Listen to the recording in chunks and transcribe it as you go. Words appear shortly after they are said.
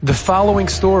The following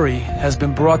story has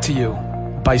been brought to you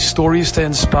by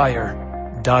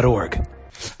StoriesToInspire.org.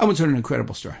 I once heard an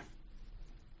incredible story.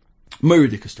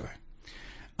 Meridic story.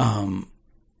 In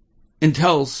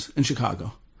Tells, in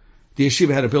Chicago, the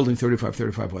yeshiva had a building,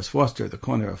 3535 West Foster, the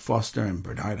corner of Foster and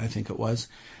Bernard, I think it was.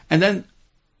 And then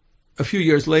a few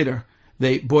years later,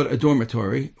 they bought a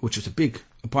dormitory, which was a big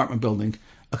apartment building,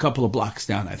 a couple of blocks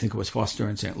down. I think it was Foster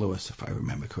in St. Louis, if I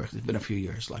remember correctly. It's been a few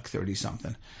years, like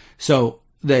 30-something. So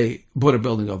they bought a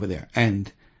building over there.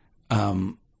 And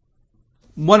one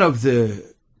of the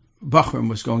Bachrim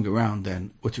was going around then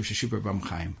with Rosh Yeshiva Ram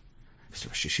Chaim. It's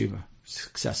Rosh Yeshiva,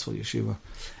 successful yeshiva.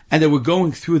 And they were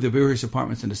going through the various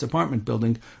apartments in this apartment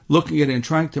building, looking at it and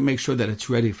trying to make sure that it's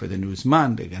ready for the new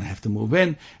Zman. They're going to have to move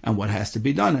in and what has to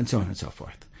be done and so on and so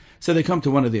forth. So they come to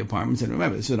one of the apartments, and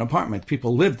remember, this is an apartment.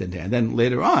 People lived in there. And then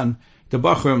later on, the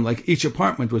Bachrim, like each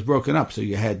apartment was broken up. So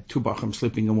you had two Bachrim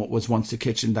sleeping in what was once the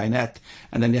kitchen dinette,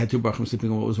 and then you had two Bachrim sleeping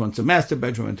in what was once the master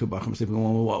bedroom, and two Bachrim sleeping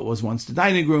in what was once the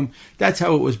dining room. That's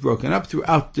how it was broken up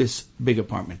throughout this big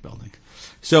apartment building.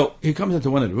 So he comes into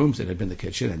one of the rooms that had been the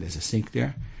kitchen, and there's a sink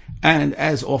there. And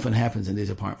as often happens in these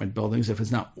apartment buildings, if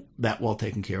it's not that well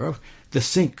taken care of, the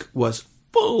sink was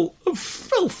full of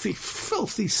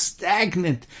filthy,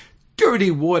 stagnant,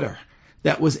 dirty water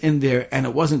that was in there, and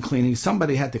it wasn't cleaning.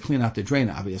 Somebody had to clean out the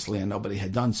drain, obviously, and nobody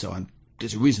had done so. And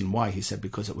there's a reason why, he said,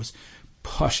 because it was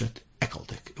pashat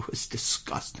ekeldik. It was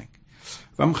disgusting.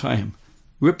 Ram Chaim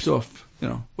whips off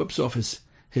his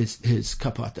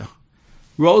kapata,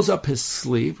 rolls up his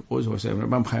sleeve.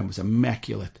 Ram Chaim was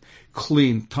immaculate,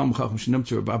 clean. Tam Chacham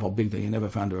Shnimtzu Rababal Bigda. You never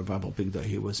found a Rababal Bigda.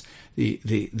 He was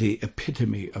the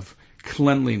epitome of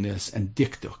cleanliness and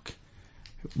dikduk.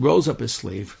 Rolls up his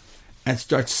sleeve and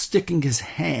starts sticking his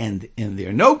hand in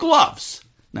there. No gloves.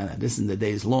 No, this is in the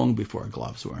days long before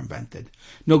gloves were invented.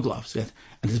 No gloves. And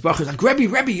his Bachar is like,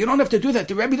 Rebbe, you don't have to do that.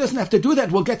 The Rebbe doesn't have to do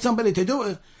that. We'll get somebody to do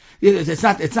it.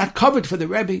 It's not covered for the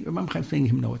Rebbe. Remember, I'm paying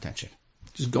him no attention.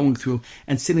 Just going through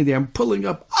and sitting there and pulling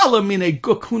up alamine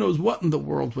guk. Who knows what in the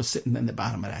world was sitting in the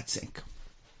bottom of that sink.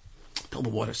 Till the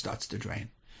water starts to drain.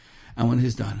 And when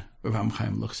he's done, Ram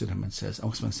Chaim looks at him and says, I'll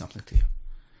explain something to you.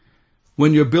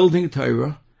 When you're building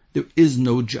Torah, there is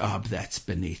no job that's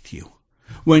beneath you.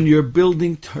 When you're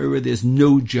building Torah, there's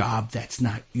no job that's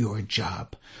not your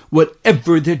job.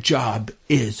 Whatever the job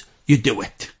is, you do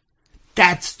it.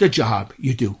 That's the job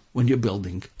you do when you're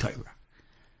building Torah.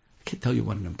 I can't tell you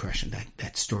what an impression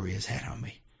that story has had on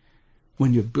me.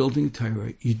 When you're building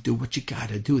Torah, you do what you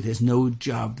gotta do. There's no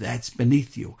job that's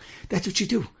beneath you. That's what you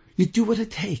do. You do what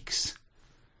it takes.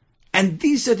 And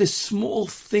these are the small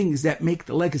things that make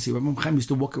the legacy. Rabbi Chaim used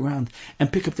to walk around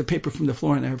and pick up the paper from the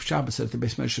floor on Erev Shabbos so that the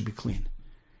basement should be clean.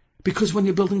 Because when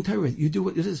you're building Torah, you do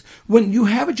what it is. When you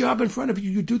have a job in front of you,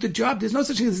 you do the job. There's no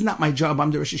such thing as, it's not my job.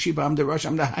 I'm the Rosh Yeshiva, I'm the Rosh,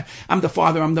 I'm the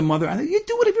father, I'm the mother. And you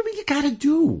do whatever you gotta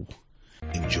do.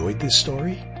 Enjoyed this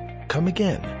story? Come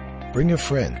again. Bring a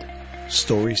friend.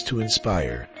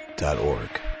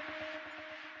 StoriesToInspire.org